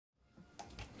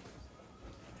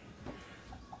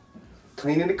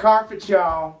Cleaning the carpet,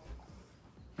 y'all.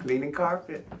 Cleaning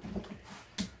carpet.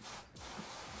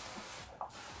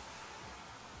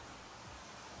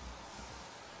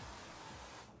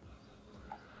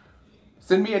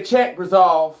 Send me a check,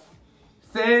 Resolve.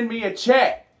 Send me a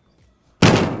check.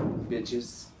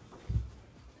 Bitches.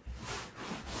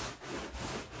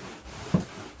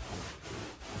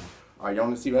 Alright, y'all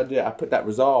wanna see what I did? I put that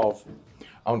Resolve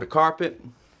on the carpet.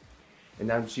 And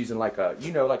now I'm just using like a,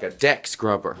 you know, like a deck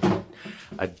scrubber.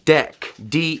 A deck.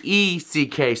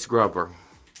 D-E-C-K scrubber.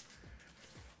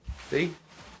 See?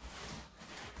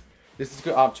 This is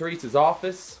good. Teresa's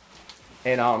office.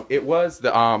 And it was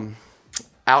the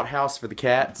outhouse for the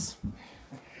cats.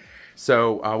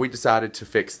 So we decided to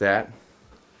fix that.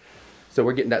 So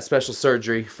we're getting that special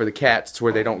surgery for the cats to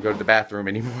where they don't go to the bathroom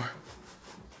anymore.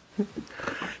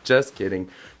 Just kidding.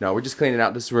 No, we're just cleaning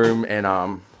out this room,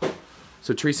 and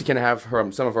so Teresa can have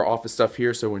her some of her office stuff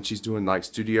here, so when she's doing like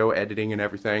studio editing and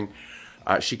everything,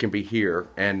 she can be here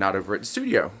and not over at the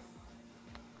studio.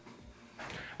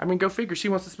 I mean, go figure, she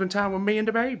wants to spend time with me and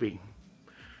the baby.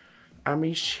 I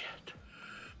mean, shit.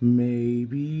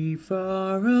 Maybe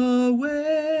far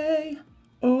away,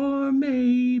 or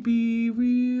maybe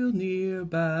real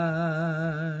nearby.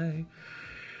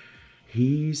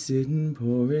 He's sitting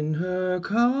pouring her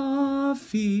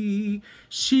coffee.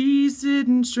 She's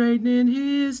sitting straightening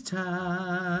his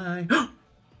tie.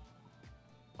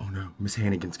 Oh no, Miss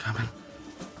Hannigan's coming.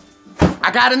 I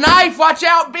got a knife! Watch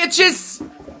out, bitches!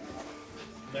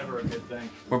 Never a good thing.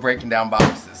 We're breaking down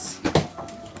boxes.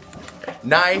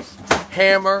 Knife,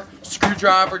 hammer,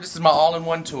 screwdriver. This is my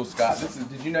all-in-one tool, Scott.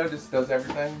 Did you know this does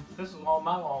everything? This is all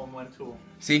my all-in-one tool.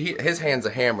 See, his hands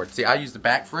are hammered. See, I use the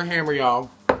back for a hammer, y'all.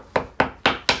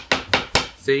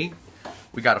 See?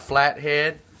 We got a flat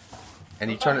head,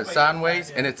 and you turn it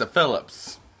sideways, and it's a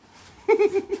Phillips.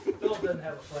 Philip doesn't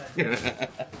have a flat head.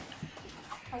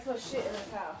 I smell shit in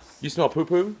this house. You smell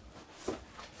poo-poo?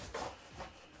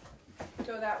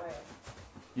 Go that way.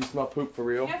 You smell poop for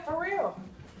real? Yeah, for real.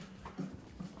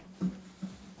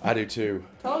 I do too.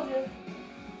 Told you.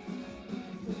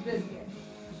 This biscuit.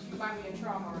 You might be in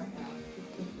trauma right now.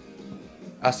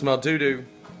 I smell doo-doo.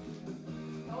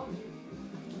 Told you.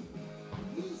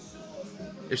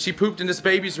 If she pooped in this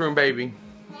baby's room, baby.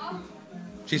 Huh?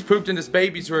 She's pooped in this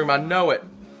baby's room, I know it.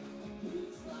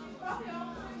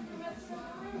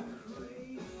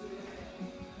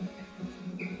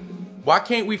 Why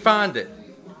can't we find it?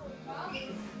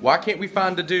 Why can't we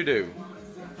find the doo-doo?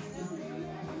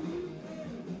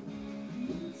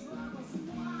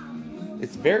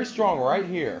 It's very strong right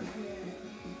here.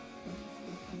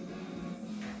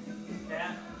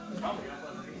 Cat probably got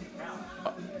one underneath the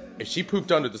couch. If she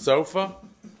pooped under the sofa,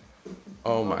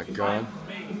 oh my She god. might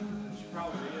be. She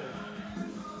probably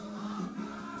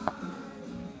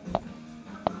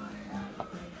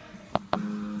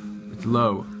is. It's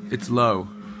low. It's low.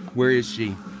 Where is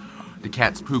she? The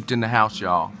cat's pooped in the house,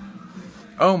 y'all.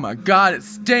 Oh my god, it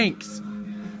stinks.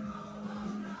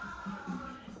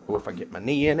 Or if I get my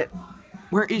knee in it.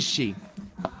 Where is she?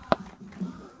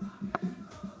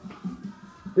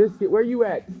 Biscuit, where you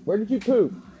at? Where did you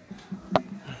poop?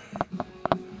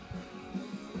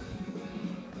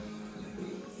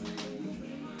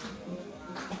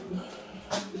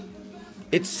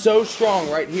 It's so strong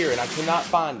right here, and I cannot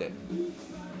find it.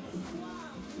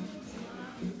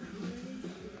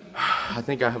 I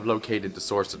think I have located the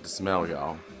source of the smell,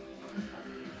 y'all.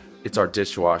 It's our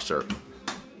dishwasher.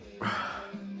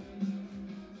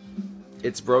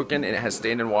 It's broken and it has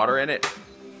standing water in it.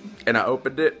 And I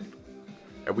opened it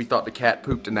and we thought the cat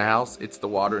pooped in the house. It's the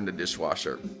water in the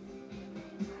dishwasher.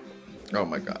 Oh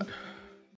my god.